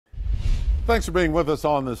Thanks for being with us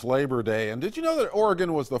on this Labor Day. And did you know that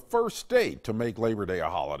Oregon was the first state to make Labor Day a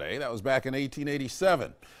holiday? That was back in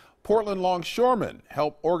 1887. Portland longshoremen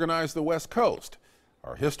helped organize the West Coast.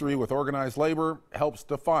 Our history with organized labor helps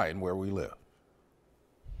define where we live.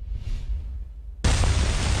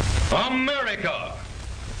 America,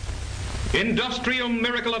 industrial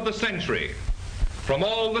miracle of the century. From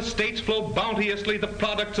all the states flow bounteously the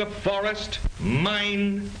products of forest,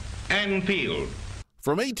 mine, and field.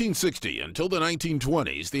 From 1860 until the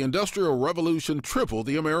 1920s, the Industrial Revolution tripled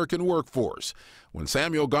the American workforce. When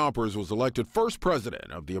Samuel Gompers was elected first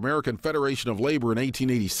president of the American Federation of Labor in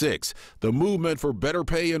 1886, the movement for better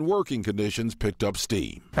pay and working conditions picked up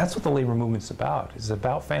steam. That's what the labor movement's about. It's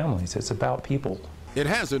about families. It's about people. It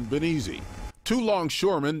hasn't been easy. 2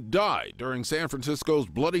 longshoremen died during San Francisco's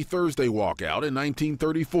Bloody Thursday walkout in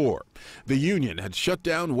 1934. The union had shut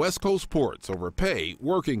down West Coast ports over pay,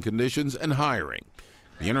 working conditions, and hiring.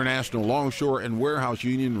 The International Longshore and Warehouse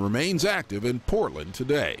Union remains active in Portland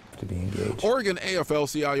today. To be engaged. Oregon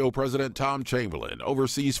AFL-CIO President Tom Chamberlain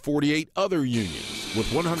oversees 48 other unions,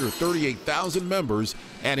 with 138,000 members,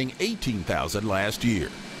 adding 18,000 last year.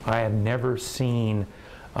 I have never seen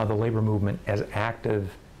the labor movement as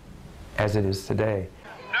active as it is today.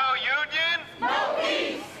 No union, no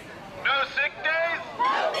peace. No sick days,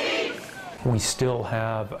 no peace. We still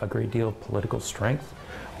have a great deal of political strength.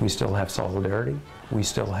 We still have solidarity. We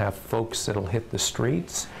still have folks that'll hit the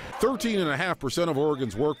streets. 13.5% of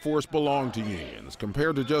Oregon's workforce belong to unions,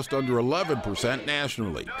 compared to just under 11%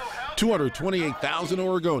 nationally. 228,000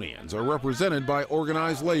 Oregonians are represented by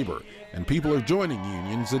organized labor, and people are joining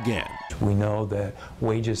unions again. We know that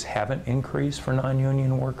wages haven't increased for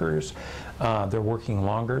non-union workers. They're working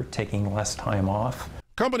longer, taking less time off.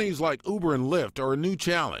 Companies like Uber and Lyft are a new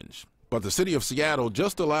challenge. But the city of Seattle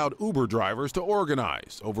just allowed Uber drivers to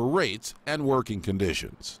organize over rates and working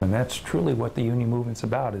conditions. And that's truly what the union movement's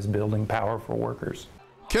about, is building power for workers.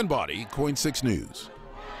 Ken Boddy, KOIN 6 News.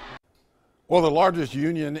 Well, the largest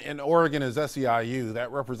union in Oregon is SEIU.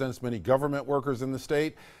 That represents many government workers in the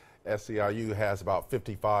state. SEIU has about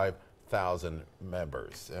 55,000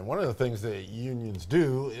 members. And one of the things that unions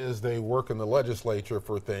do is they work in the legislature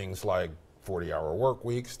for things like 40-hour work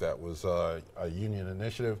weeks. That was a union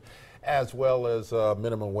initiative, as well as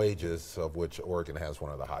minimum wages, of which Oregon has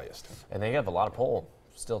one of the highest. And they have a lot of pull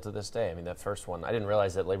still to this day. I mean, that first one, I didn't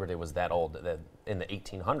realize that Labor Day was that old, that in the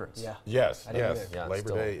 1800s. Yes, Yeah,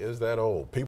 Labor Day is that old.